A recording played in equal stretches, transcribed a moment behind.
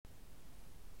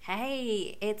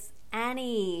Hey, it's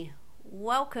Annie.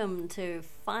 Welcome to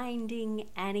Finding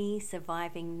Annie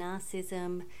Surviving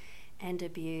Narcissism and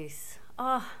Abuse.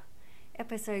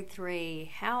 Episode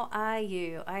 3. How are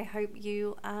you? I hope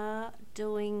you are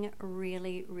doing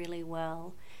really, really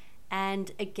well.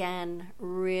 And again,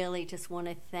 really just want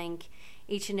to thank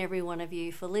each and every one of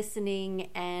you for listening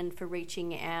and for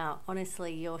reaching out.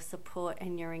 Honestly, your support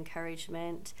and your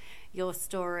encouragement, your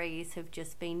stories have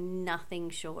just been nothing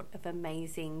short of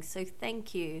amazing. So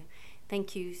thank you.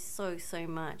 Thank you so, so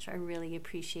much. I really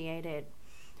appreciate it.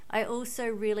 I also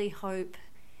really hope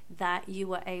that you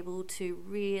were able to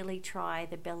really try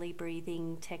the belly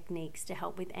breathing techniques to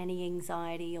help with any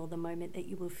anxiety or the moment that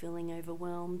you were feeling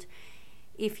overwhelmed,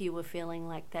 if you were feeling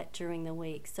like that during the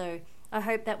week. So I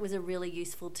hope that was a really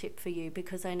useful tip for you,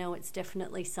 because I know it's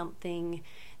definitely something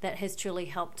that has truly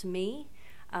helped me,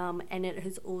 and it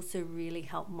has also really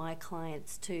helped my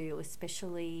clients too,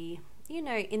 especially,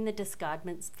 in the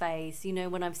discardment phase.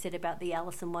 When I've said about the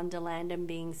Alice in Wonderland and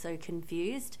being so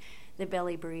confused, the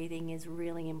belly breathing is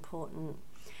really important.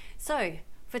 So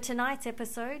for tonight's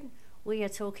episode, we are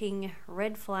talking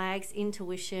red flags,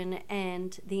 intuition,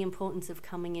 and the importance of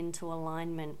coming into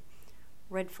alignment.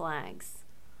 Red flags.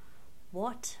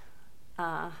 What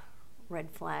are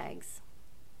red flags?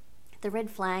 The red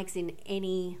flags in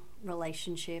any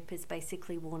relationship is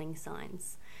basically warning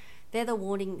signs. They're the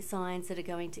warning signs that are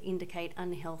going to indicate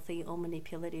unhealthy or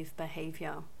manipulative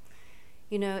behavior.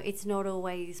 It's not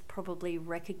always probably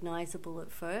recognizable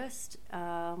at first,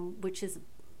 which is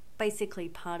basically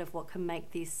part of what can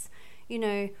make this,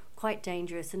 quite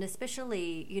dangerous. And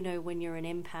especially, when you're an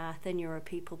empath and you're a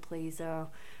people pleaser,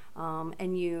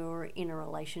 and you're in a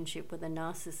relationship with a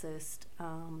narcissist,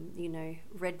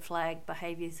 red flag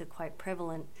behaviors are quite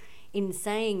prevalent. In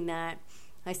saying that,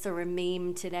 I saw a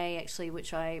meme today actually,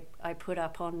 which I put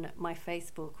up on my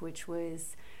Facebook, which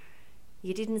was,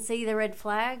 "You didn't see the red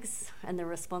flags?" And the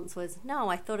response was, "No,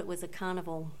 I thought it was a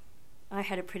carnival." I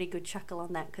had a pretty good chuckle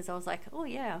on that, because I was like, oh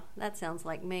yeah, that sounds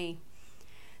like me.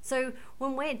 So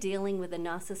when we're dealing with a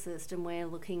narcissist and we're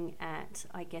looking at,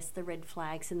 I guess, the red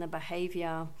flags in the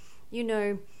behavior,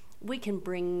 we can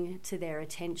bring to their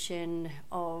attention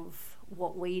of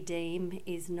what we deem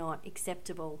is not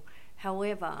acceptable.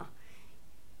 However,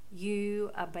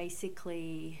 you are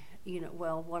basically,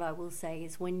 what I will say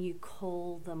is, when you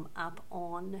call them up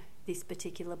on this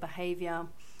particular behavior,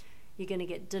 you're going to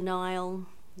get denial,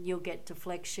 you'll get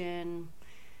deflection.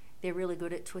 They're really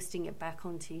good at twisting it back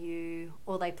onto you,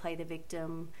 or they play the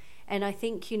victim. And I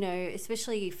think,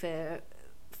 especially for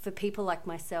people like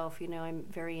myself, I'm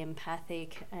very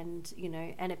empathic and,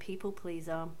 and a people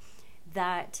pleaser,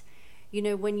 that,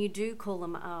 when you do call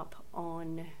them up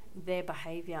on their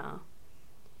behavior,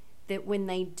 that when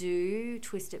they do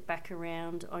twist it back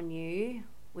around on you,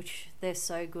 which they're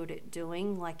so good at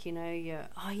doing, like,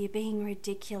 you're being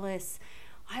ridiculous,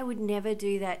 I would never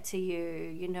do that to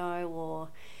you, or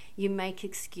you make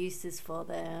excuses for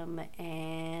them,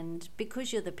 and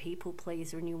because you're the people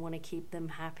pleaser and you want to keep them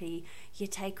happy, you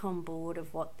take on board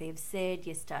of what they've said,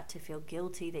 you start to feel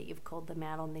guilty that you've called them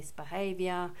out on this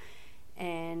behavior,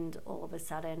 and all of a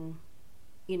sudden,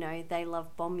 they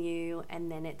love bomb you, and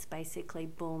then it's basically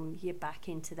boom, you're back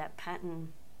into that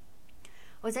pattern.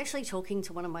 I was actually talking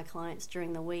to one of my clients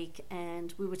during the week,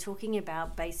 and we were talking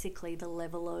about basically the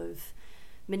level of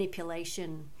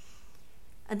manipulation.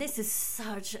 And this is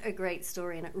such a great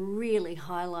story, and it really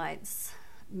highlights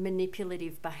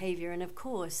manipulative behavior. And of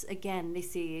course, again,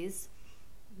 this is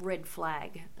red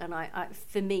flag. And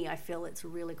for me, I feel it's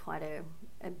really quite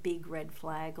a big red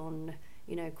flag on,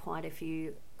 quite a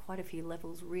few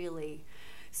levels, really.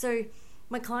 So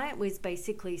my client was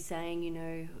basically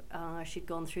saying, she'd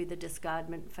gone through the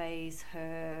discardment phase.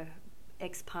 Her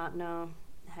ex-partner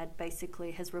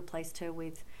has replaced her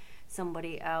with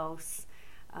somebody else,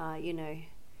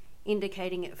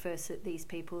 indicating at first that these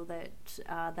people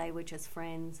that they were just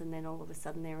friends, and then all of a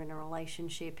sudden they're in a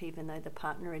relationship, even though the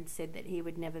partner had said that he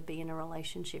would never be in a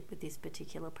relationship with this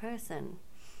particular person.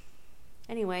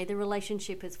 Anyway, the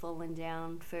relationship has fallen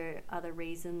down for other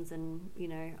reasons and,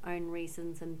 own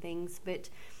reasons and things. But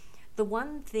the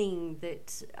one thing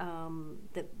that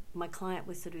that my client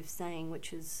was sort of saying,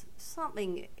 which is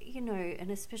something, and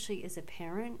especially as a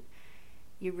parent,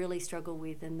 you really struggle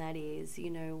with, and that is,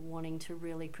 wanting to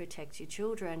really protect your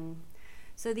children.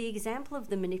 So the example of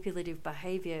the manipulative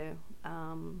behavior,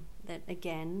 that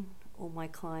again, all my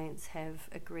clients have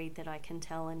agreed that I can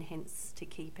tell, and hence to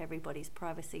keep everybody's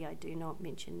privacy, I do not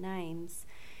mention names,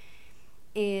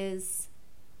 is,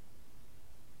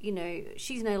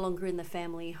 she's no longer in the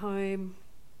family home.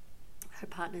 Her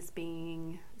partner's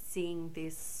seeing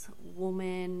this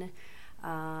woman,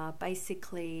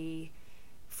 basically,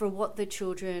 for what the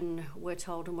children were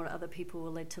told and what other people were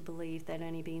led to believe, they'd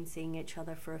only been seeing each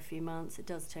other for a few months. It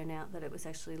does turn out that it was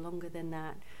actually longer than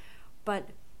that. But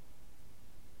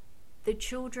the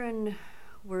children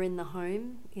were in the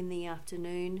home in the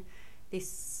afternoon.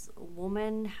 This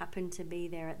woman happened to be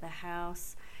there at the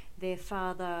house. Their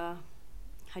father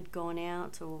had gone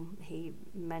out, or he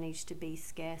managed to be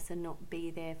scarce and not be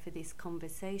there for this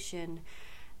conversation.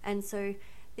 And so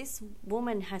this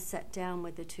woman has sat down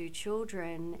with the two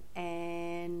children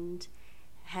and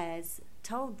has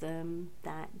told them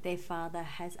that their father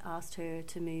has asked her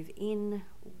to move in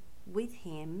with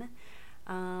him,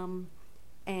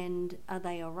 and are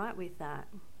they all right with that?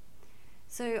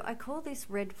 So I call this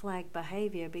red flag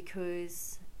behavior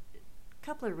because a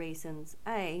couple of reasons.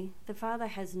 A, the father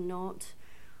has not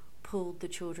pulled the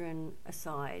children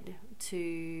aside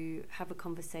to have a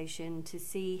conversation to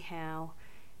see how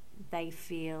they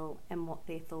feel and what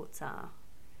their thoughts are.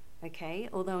 Okay,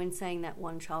 although in saying that,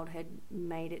 one child had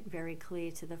made it very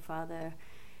clear to the father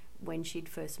when she'd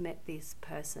first met this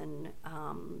person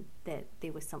that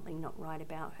there was something not right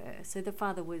about her. So the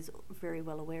father was very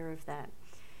well aware of that.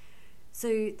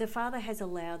 So the father has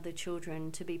allowed the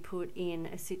children to be put in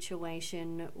a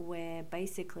situation where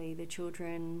basically the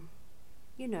children,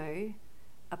 you know,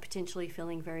 are potentially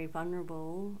feeling very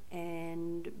vulnerable,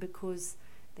 and because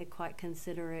they're quite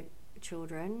considerate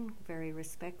children, very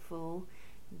respectful,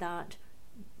 that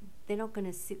they're not going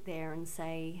to sit there and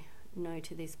say no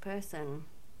to this person.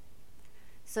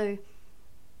 So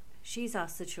she's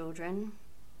asked the children.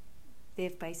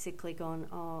 They've basically gone,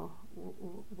 oh,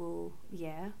 well,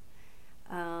 yeah.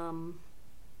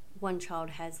 One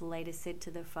child has later said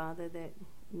to the father that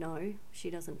no, she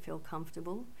doesn't feel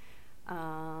comfortable.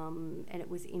 And it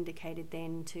was indicated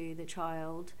then to the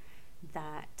child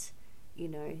that, you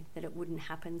know, that it wouldn't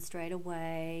happen straight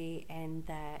away, and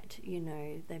that, you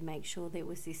know, they make sure there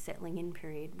was this settling in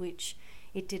period, which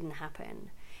it didn't happen.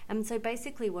 And so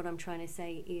basically what I'm trying to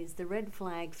say is the red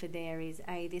flag for there is,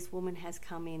 A, this woman has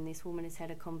come in, this woman has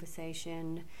had a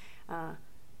conversation,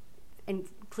 and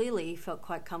clearly felt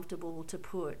quite comfortable to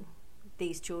put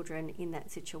these children in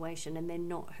that situation, and they're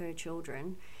not her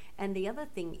children. And the other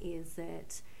thing is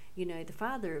that, you know, the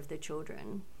father of the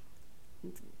children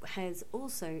has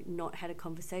also not had a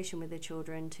conversation with the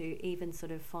children to even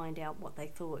sort of find out what they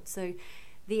thought. So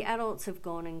the adults have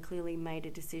gone and clearly made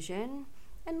a decision.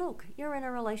 And look, you're in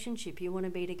a relationship, you want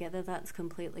to be together, that's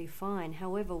completely fine.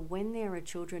 However, when there are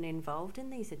children involved,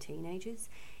 and these are teenagers,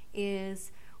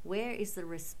 is where is the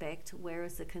respect, where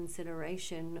is the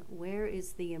consideration, where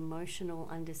is the emotional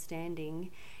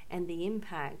understanding and the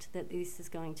impact that this is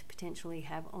going to potentially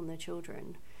have on the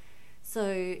children?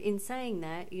 So in saying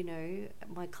that, you know,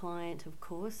 my client, of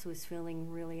course, was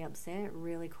feeling really upset,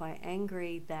 really quite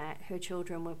angry that her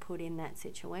children were put in that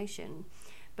situation.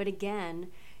 But again,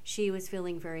 she was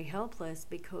feeling very helpless,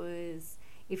 because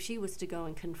if she was to go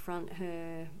and confront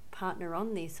her partner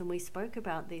on this, and we spoke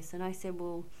about this, and I said,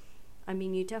 well, I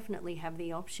mean, you definitely have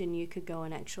the option. You could go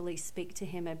and actually speak to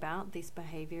him about this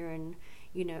behavior and,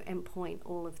 you know, and point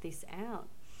all of this out.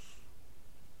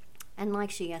 And like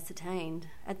she ascertained,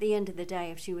 at the end of the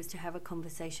day, if she was to have a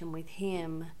conversation with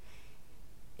him,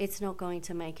 it's not going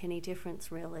to make any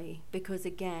difference really, because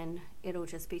again, it'll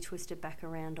just be twisted back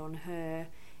around on her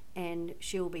and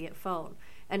she'll be at fault.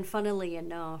 And funnily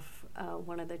enough,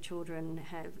 one of the children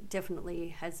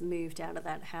has moved out of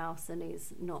that house and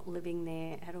is not living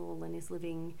there at all, and is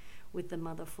living with the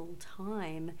mother full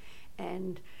time.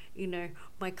 And, you know,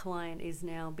 my client is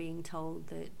now being told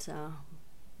that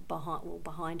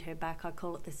behind her back, I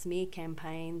call it the smear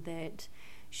campaign, that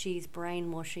she's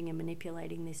brainwashing and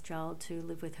manipulating this child to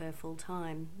live with her full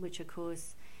time, which of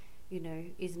course, you know,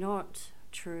 is not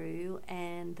true.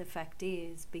 And the fact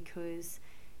is, because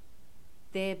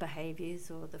their behaviours,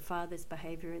 or the father's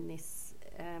behaviour and this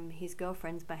his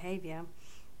girlfriend's behaviour,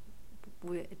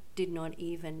 did not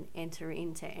even enter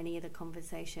into any of the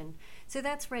conversation. So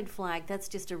that's red flag. That's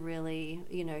just a really,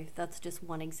 you know, that's just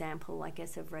one example, I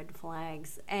guess, of red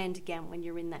flags. And again, when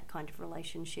you're in that kind of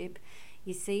relationship,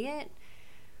 you see it,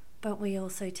 but we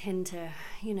also tend to,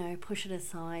 you know, push it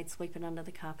aside, sweep it under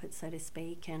the carpet, so to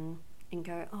speak, and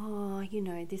go, oh, you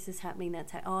know, this is happening,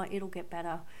 oh, it'll get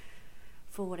better,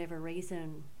 for whatever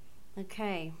reason.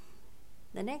 Okay,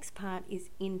 the next part is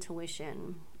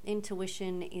intuition.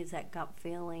 Intuition is that gut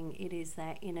feeling, it is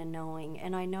that inner knowing.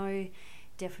 And I know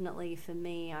definitely for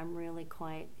me, I'm really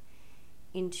quite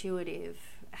intuitive.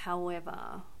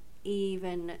 However,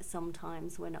 even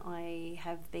sometimes when I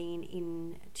have been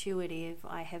intuitive,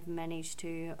 I have managed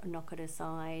to knock it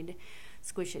aside,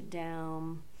 squish it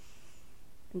down,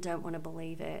 and don't want to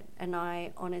believe it. And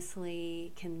I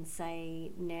honestly can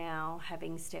say now,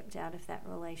 having stepped out of that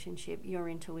relationship, your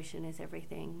intuition is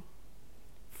everything.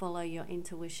 Follow your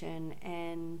intuition,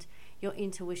 and your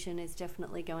intuition is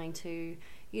definitely going to,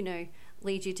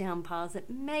 lead you down paths that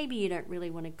maybe you don't really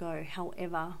want to go.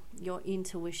 However, your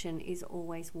intuition is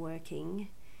always working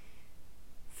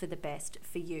for the best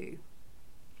for you.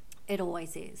 It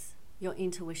always is. Your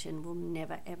intuition will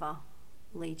never, ever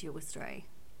lead you astray,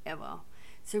 ever.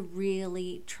 So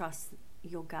really trust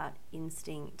your gut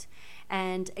instinct.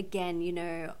 And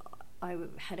again, I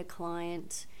had a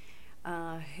client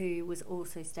who was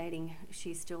also stating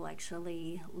she's still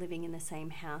actually living in the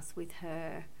same house with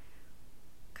her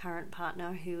current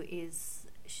partner, who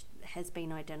has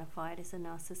been identified as a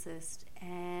narcissist.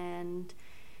 And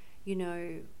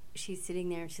she's sitting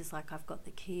there and she's like, I've got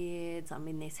the kids, I'm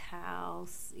in this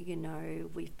house,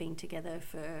 we've been together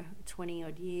for 20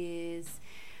 odd years.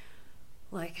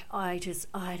 Like, I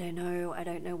don't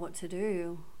know what to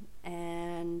do.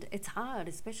 And it's hard,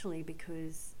 especially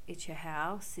because it's your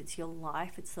house, it's your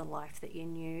life, it's the life that you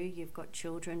knew. You've got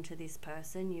children to this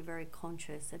person. You're very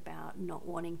conscious about not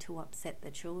wanting to upset the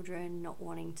children, not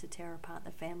wanting to tear apart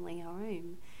the family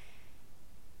home.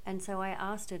 And so I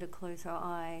asked her to close her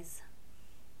eyes,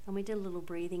 and we did a little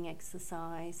breathing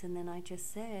exercise. And then I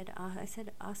said,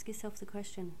 ask yourself the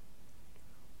question,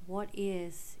 what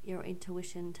is your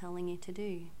intuition telling you to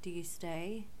do? Do you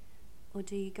stay or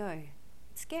do you go?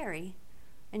 It's scary,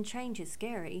 and change is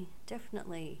scary,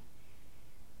 definitely.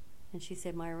 And she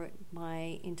said,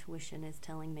 my intuition is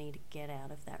telling me to get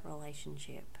out of that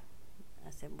relationship. I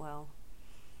said, well,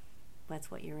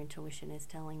 that's what your intuition is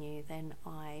telling you. Then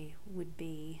I would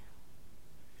be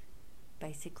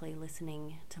basically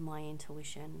listening to my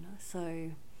intuition.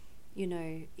 So,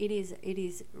 it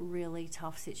is really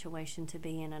tough situation to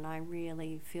be in, and I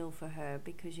really feel for her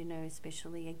because,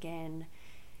 especially again,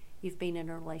 you've been in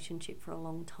a relationship for a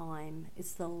long time.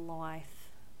 It's the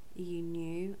life you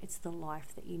knew. It's the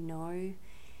life that you know.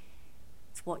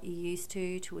 It's what you're used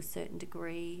to a certain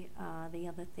degree. The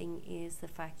other thing is the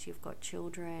fact you've got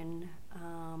children,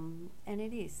 and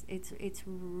it's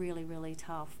really, really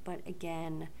tough. But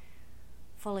again,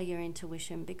 follow your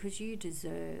intuition, because you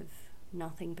deserve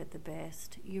nothing but the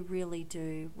best. You really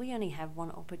do. We only have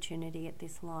one opportunity at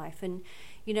this life. And,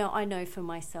 I know for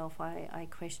myself, I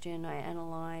questioned, I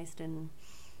analysed and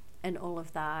all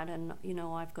of that. And,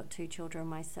 I've got 2 children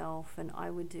myself, and I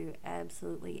would do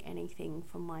absolutely anything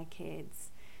for my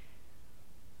kids.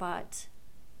 But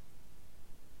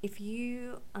if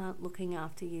you aren't looking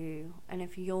after you, and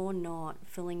if you're not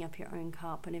filling up your own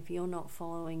cup, and if you're not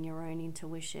following your own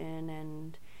intuition,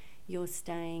 and you're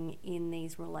staying in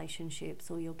these relationships,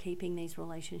 or you're keeping these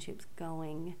relationships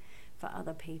going for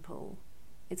other people,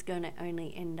 it's going to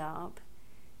only end up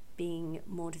being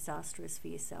more disastrous for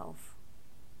yourself.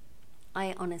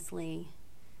 I honestly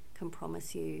can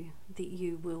promise you that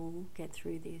you will get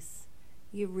through this.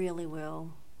 You really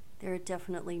will. There are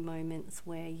definitely moments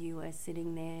where you are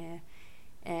sitting there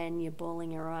and you're bawling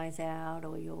your eyes out,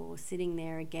 or you're sitting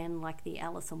there again like the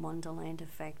Alice in Wonderland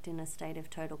effect, in a state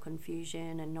of total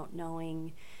confusion and not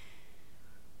knowing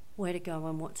where to go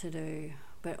and what to do.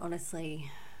 But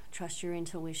honestly, trust your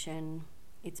intuition.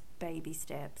 It's baby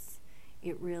steps.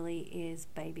 It really is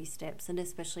baby steps, and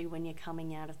especially when you're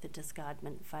coming out of the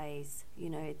discardment phase.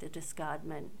 The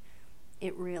discardment,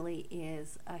 it really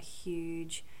is a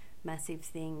huge, massive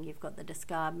thing. You've got the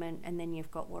discardment, and then you've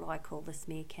got what I call the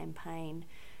smear campaign,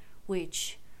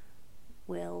 which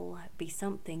will be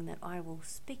something that I will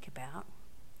speak about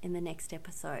in the next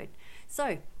episode.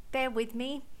 So bear with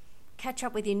me. Catch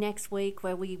up with you next week,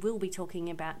 where we will be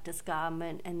talking about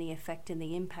discardment and the effect and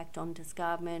the impact on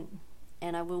discardment,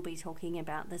 and I will be talking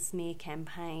about the smear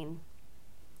campaign.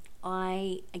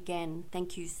 Again,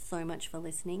 thank you so much for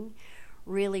listening.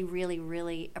 Really, really,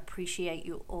 really appreciate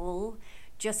you all.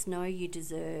 Just know you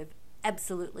deserve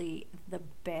absolutely the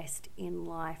best in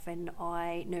life, and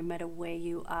no matter where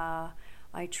you are,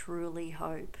 I truly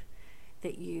hope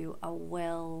that you are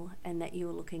well and that you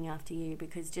are looking after you,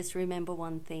 because just remember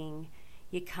one thing,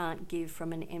 you can't give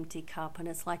from an empty cup. And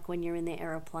it's like when you're in the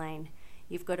aeroplane,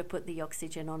 you've got to put the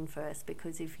oxygen on first,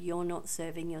 because if you're not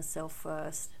serving yourself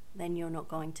first, then you're not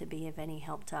going to be of any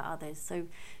help to others. So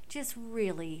just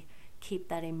really keep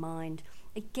that in mind.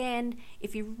 Again,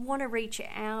 if you want to reach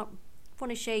out, want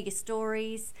to share your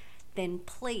stories, then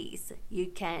please, you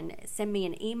can send me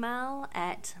an email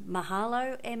at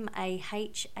mahalo,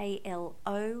 mahalo,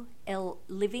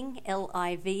 living,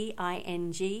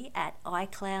 living, at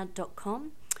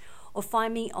icloud.com, or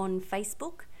find me on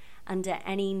Facebook under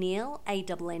Annie Neil,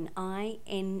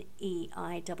 ANNINEILL,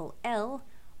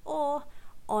 or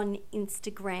on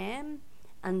Instagram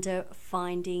under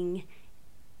Finding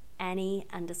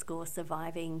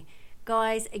Anni_surviving.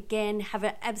 Guys, again, have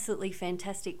an absolutely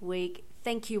fantastic week.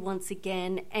 Thank you once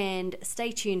again, and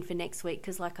stay tuned for next week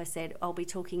because, like I said, I'll be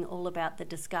talking all about the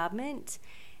discardment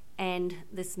and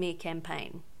the smear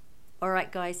campaign. All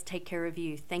right, guys, take care of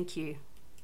you. Thank you.